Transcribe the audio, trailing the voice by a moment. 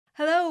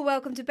Hello,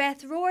 welcome to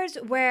Beth Roars,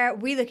 where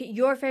we look at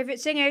your favourite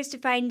singers to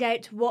find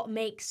out what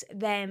makes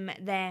them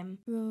them.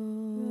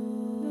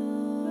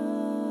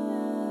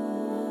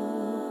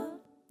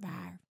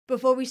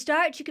 Before we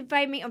start, you can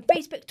find me on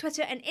Facebook,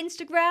 Twitter and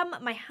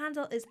Instagram. My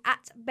handle is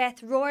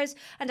 @BethRoars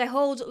and I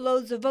hold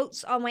loads of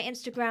votes on my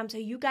Instagram so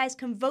you guys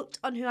can vote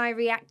on who I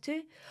react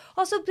to.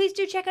 Also, please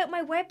do check out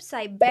my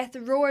website,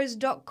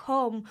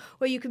 bethroars.com,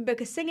 where you can book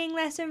a singing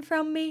lesson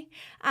from me.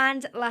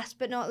 And last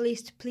but not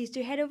least, please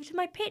do head over to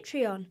my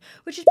Patreon,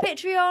 which is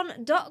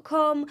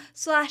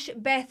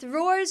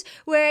patreon.com/BethRoars,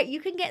 where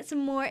you can get some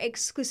more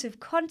exclusive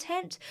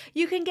content.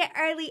 You can get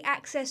early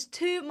access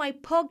to my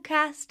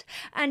podcast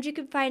and you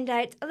can find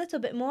out a little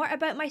bit more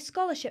about my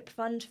scholarship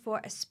fund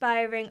for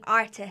aspiring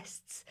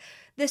artists.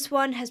 This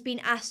one has been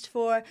asked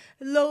for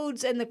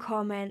loads in the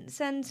comments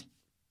and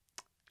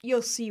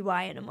you'll see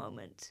why in a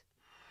moment.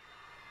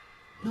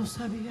 No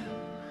sabía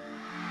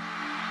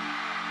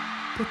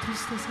de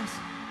tristezas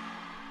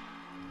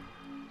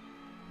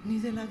ni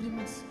de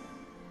lágrimas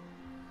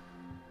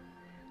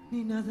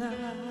ni nada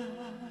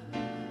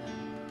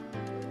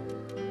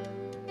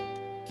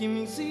que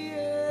me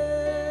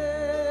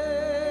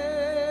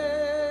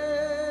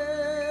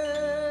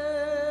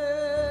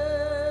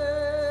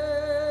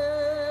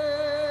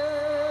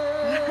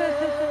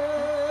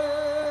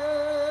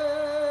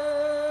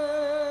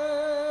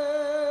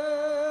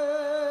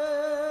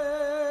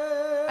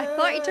I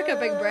thought you took a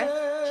big breath.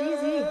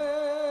 Jeezy.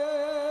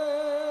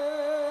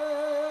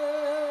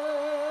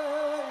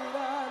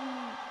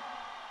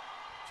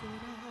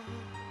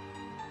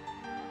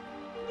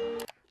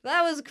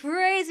 That was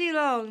crazy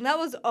long. That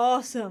was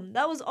awesome.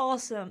 That was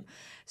awesome.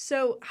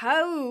 So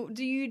how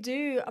do you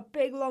do a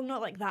big long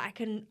note like that? I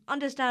can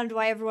understand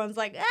why everyone's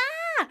like,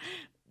 ah!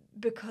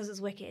 Because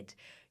it's wicked.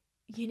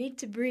 You need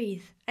to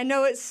breathe. I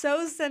know it's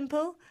so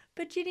simple,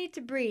 but you need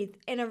to breathe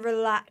in a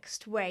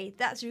relaxed way.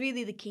 That's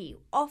really the key.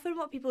 Often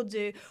what people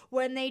do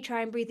when they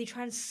try and breathe, they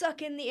try and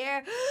suck in the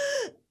air.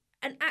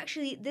 And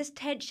actually, this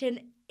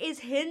tension is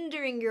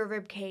hindering your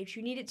rib cage.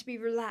 You need it to be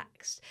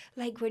relaxed,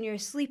 like when you're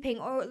sleeping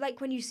or like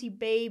when you see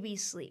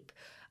babies sleep.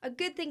 A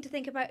good thing to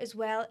think about as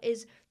well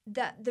is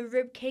that the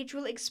rib cage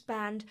will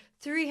expand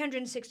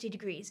 360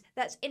 degrees.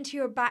 That's into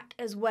your back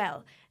as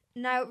well.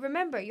 Now,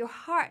 remember, your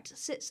heart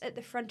sits at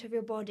the front of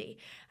your body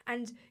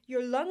and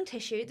your lung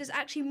tissue, there's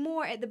actually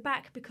more at the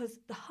back because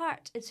the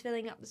heart is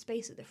filling up the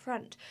space at the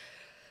front.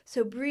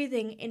 So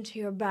breathing into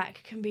your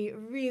back can be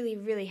really,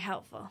 really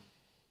helpful.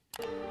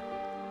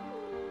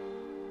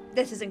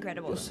 This is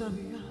incredible. Yo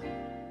sabía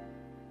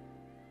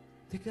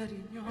de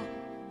cariño,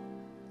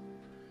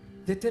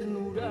 de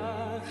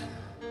ternura,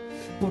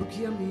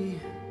 porque a mí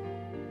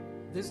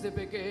desde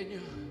pequeño.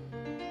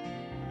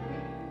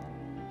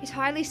 He's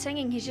hardly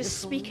singing, he's just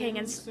speaking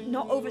and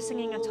not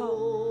over-singing at all.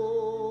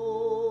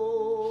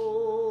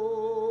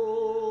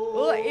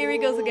 Oh, here he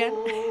goes again.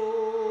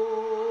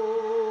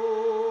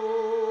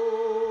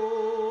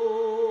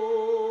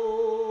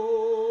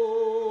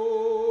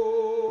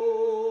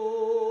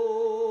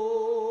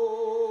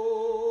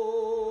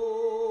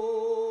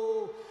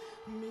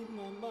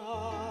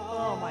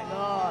 Oh my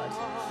God.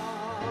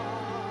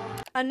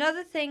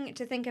 Another thing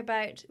to think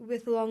about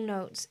with long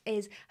notes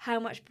is how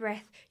much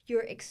breath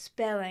you're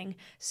expelling.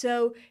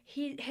 So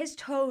his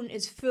tone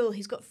is full.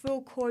 He's got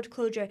full chord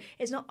closure.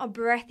 It's not a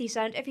breathy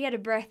sound. If he had a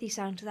breathy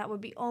sound, that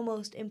would be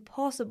almost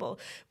impossible.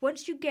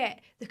 Once you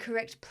get the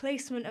correct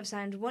placement of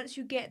sound, once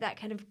you get that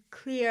kind of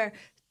clear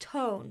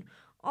tone,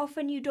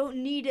 often you don't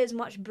need as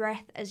much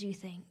breath as you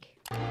think.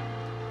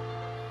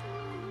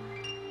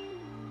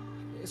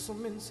 Eso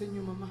me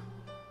enseñó mamá.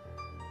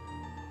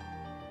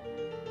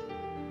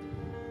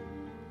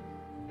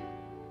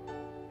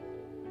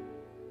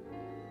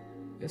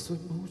 Eso y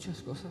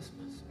muchas cosas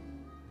más.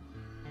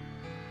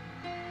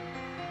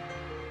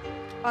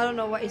 I don't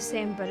know what he's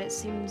saying, but it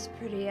seems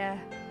pretty,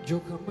 Yo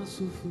jamás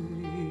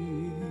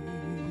sufrí.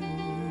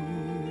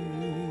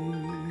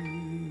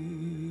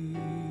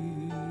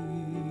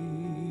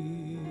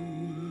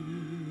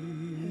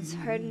 It's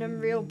hurting him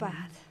real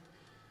bad.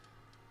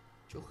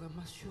 Yo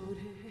jamás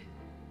lloré.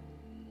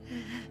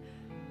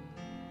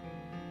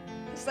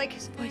 It's like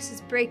his voice is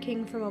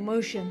breaking from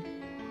emotion.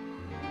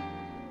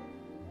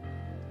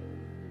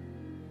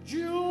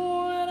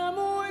 Yo era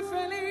muy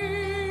feliz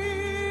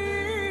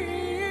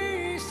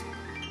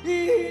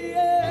y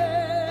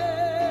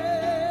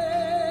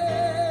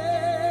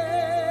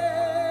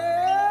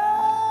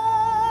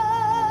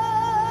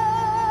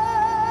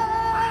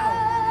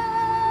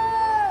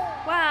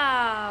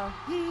Wow.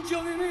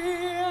 yo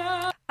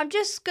vivía. I'm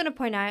just going to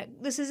point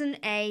out, this is an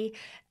A.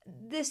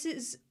 This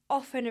is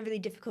often a really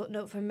difficult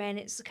note for men.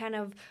 It's kind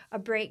of a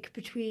break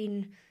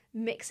between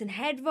mix and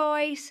head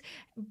voice,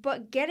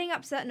 but getting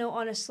up to that note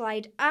on a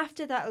slide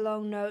after that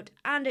long note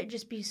and it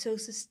just be so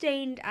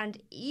sustained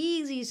and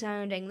easy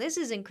sounding. This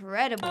is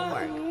incredible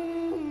work.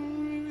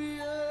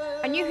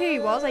 I knew who he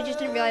was, I just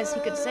didn't realise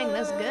he could sing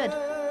this good.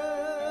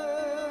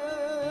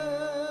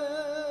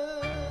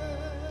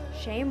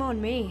 Shame on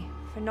me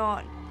for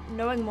not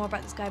knowing more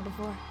about this guy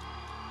before.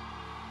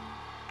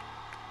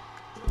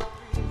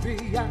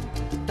 confían,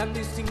 tan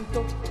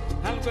distinto,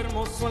 algo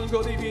hermoso,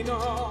 algo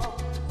divino.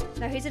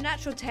 Now he's a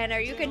natural tenor.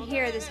 You can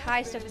hear this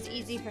high stuff is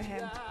easy for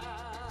him.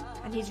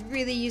 And he's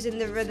really using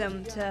the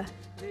rhythm to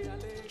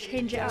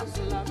change it up.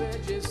 La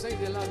belleza y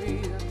de la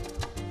vida,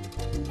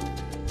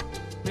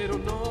 pero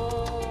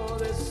no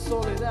de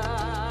soledad,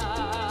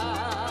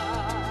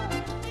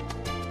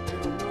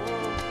 pero no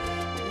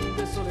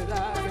de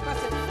soledad. ¿Qué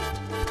pasa?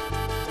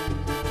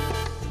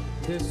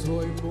 De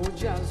eso y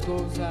muchas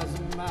cosas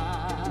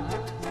más.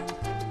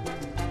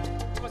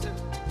 ¿Qué pasa?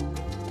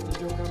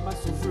 Yo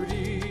jamás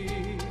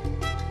sufrí,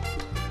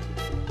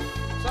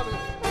 ¿sabes?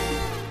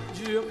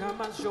 Yo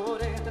jamás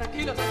lloré.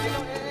 Tranquilo,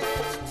 tranquilo.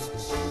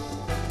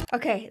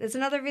 Okay, there's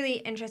another really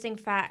interesting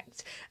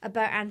fact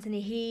about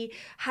Anthony. He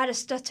had a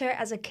stutter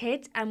as a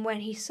kid, and when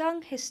he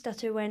sung, his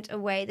stutter went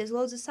away. There's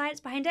loads of science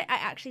behind it. I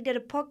actually did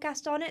a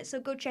podcast on it, so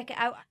go check it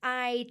out.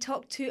 I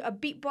talked to a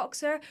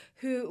beatboxer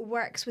who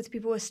works with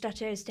people with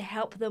stutters to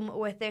help them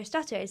with their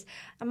stutters.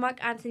 And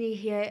Marc Anthony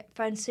here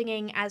found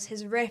singing as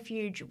his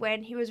refuge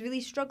when he was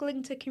really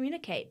struggling to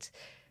communicate.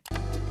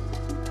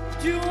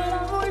 Yo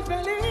era muy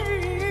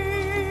feliz.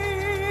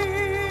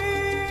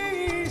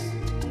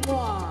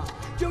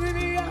 Yo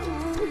vivía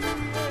muy bien.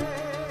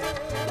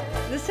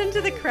 Listen to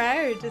the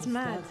crowd, it's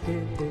mad. Hasta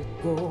que te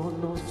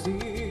conocí.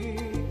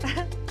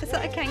 Is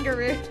that a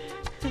kangaroo?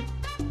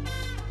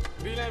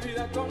 Vi la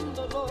vida con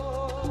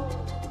dolor.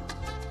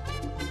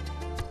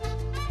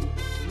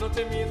 No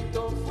te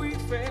miento, fui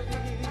feliz.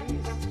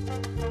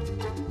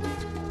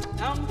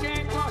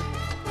 Aunque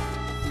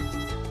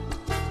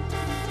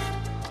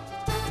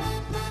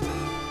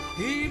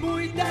y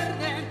muy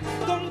tarde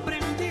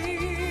comprendí.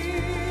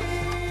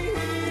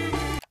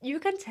 You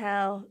can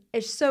tell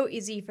it's so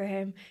easy for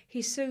him.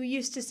 He's so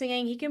used to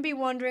singing. He can be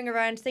wandering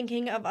around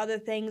thinking of other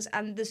things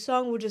and the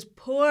song will just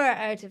pour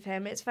out of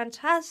him. It's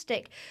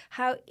fantastic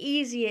how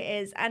easy it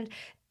is, and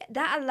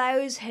that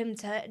allows him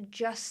to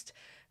just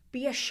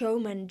be a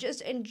showman,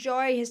 just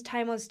enjoy his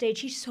time on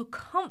stage. He's so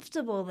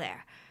comfortable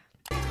there.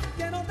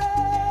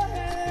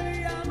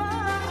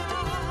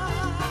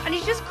 And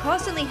he's just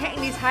constantly hitting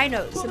these high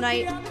notes, and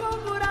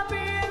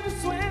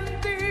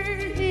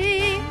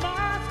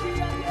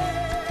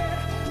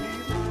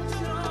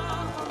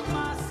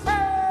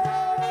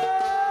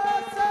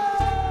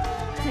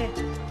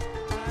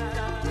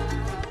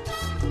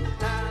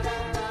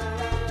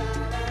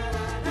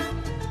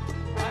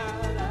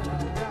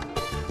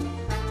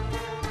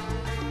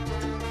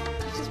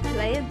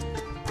playing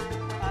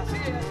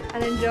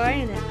and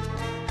enjoying it.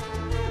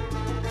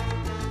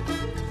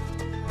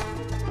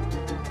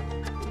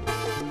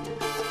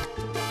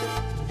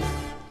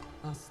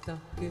 Hasta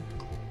que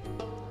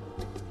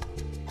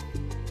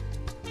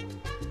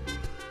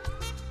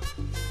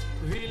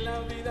vi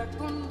la vida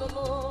con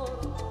dolor.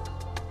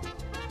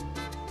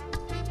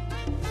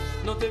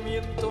 No te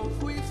miento,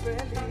 fui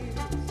feliz.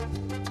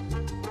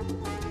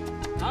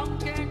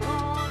 Aunque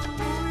con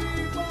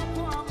muy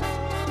poco amor.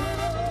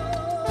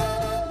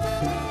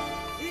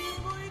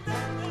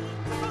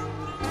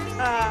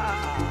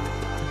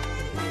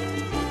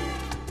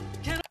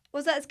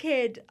 Was that his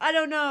kid? I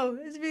don't know.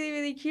 It's really,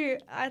 really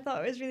cute. I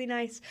thought it was really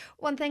nice.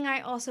 One thing I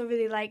also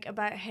really like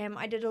about him,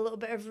 I did a little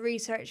bit of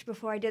research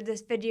before I did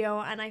this video,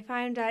 and I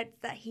found out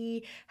that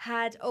he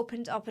had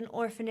opened up an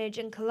orphanage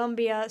in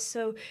Colombia,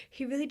 so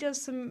he really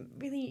does some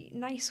really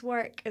nice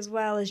work as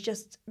well as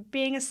just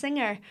being a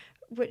singer,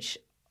 which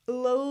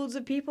loads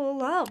of people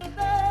love.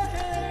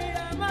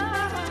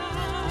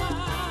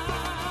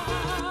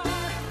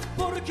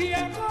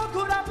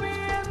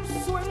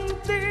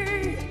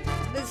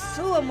 It's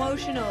so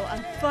emotional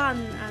and fun,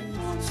 and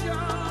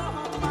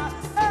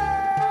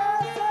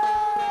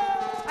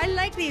I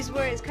like these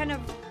where it's kind of,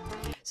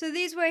 so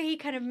these where he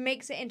kind of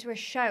makes it into a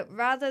shout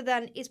rather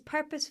than is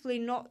purposefully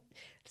not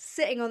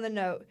sitting on the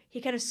note. He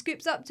kind of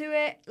scoops up to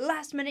it.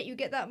 Last minute you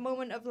get that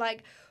moment of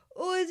like,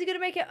 oh, is he gonna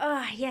make it?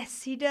 Ah, oh,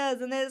 yes, he does.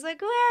 And then it's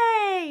like,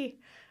 way!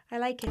 I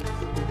like it.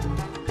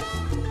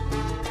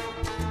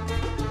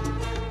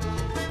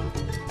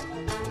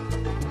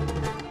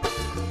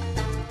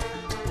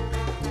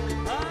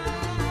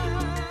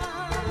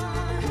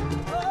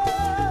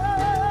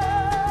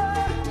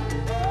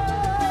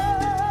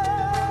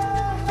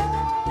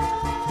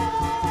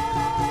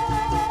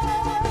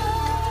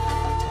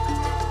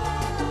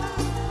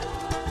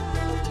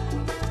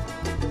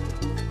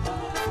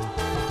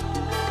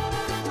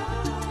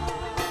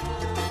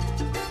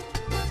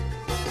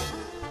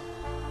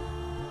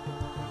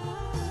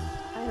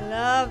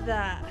 Love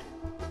that.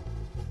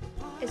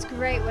 It's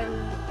great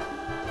when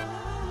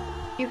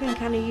you can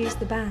kind of use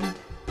the band.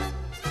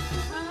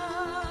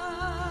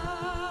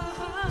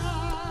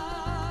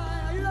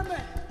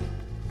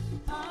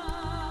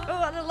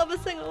 Oh, and I love a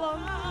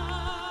sing-along.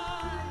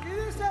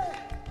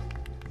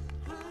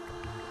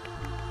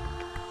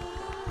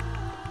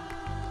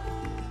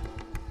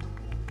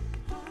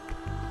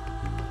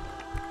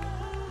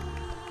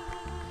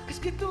 Es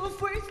que tú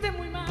fuiste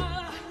muy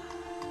mala,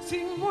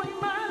 sí, muy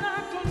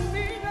mala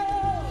conmigo.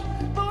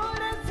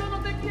 Por eso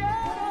no te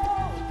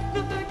quiero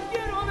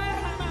ver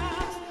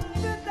jamás.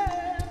 Vete,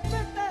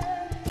 vete.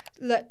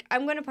 look,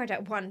 I'm going to point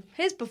out, one,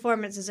 his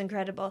performance is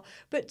incredible,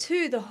 but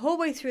two, the whole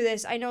way through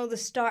this, I know the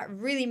start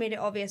really made it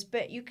obvious,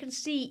 but you can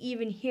see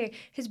even here,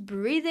 his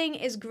breathing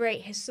is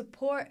great, his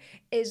support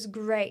is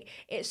great.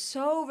 It's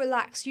so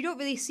relaxed. You don't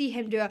really see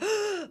him do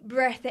a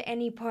breath at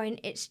any point.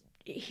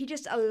 He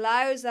just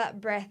allows that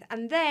breath,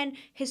 and then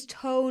his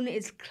tone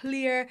is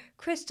clear,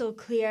 crystal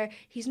clear.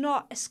 He's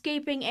not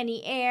escaping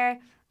any air.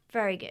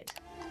 Very good.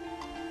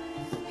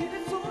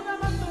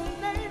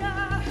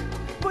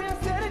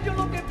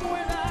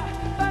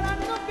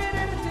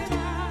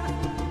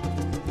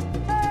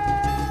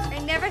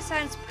 It never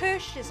sounds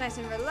pushed. It's nice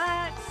and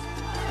relaxed.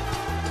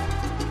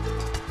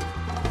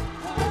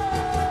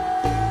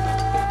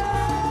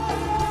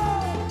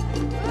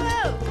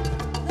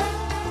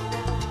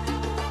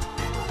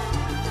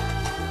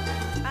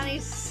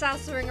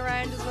 Salsering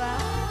around as well.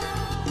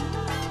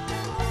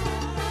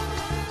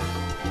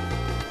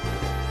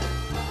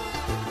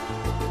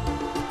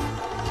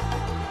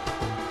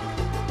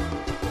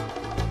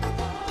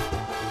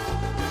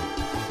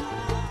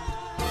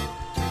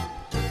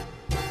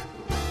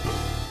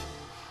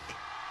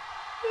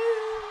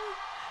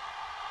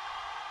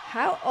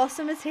 How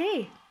awesome is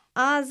he?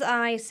 As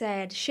I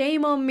said,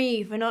 shame on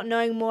me for not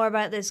knowing more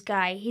about this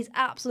guy. He's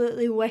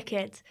absolutely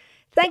wicked.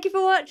 Thank you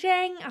for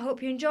watching. I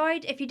hope you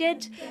enjoyed. If you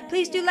did,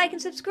 please do like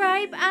and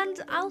subscribe,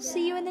 and I'll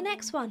see you in the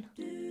next one.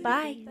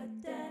 Bye.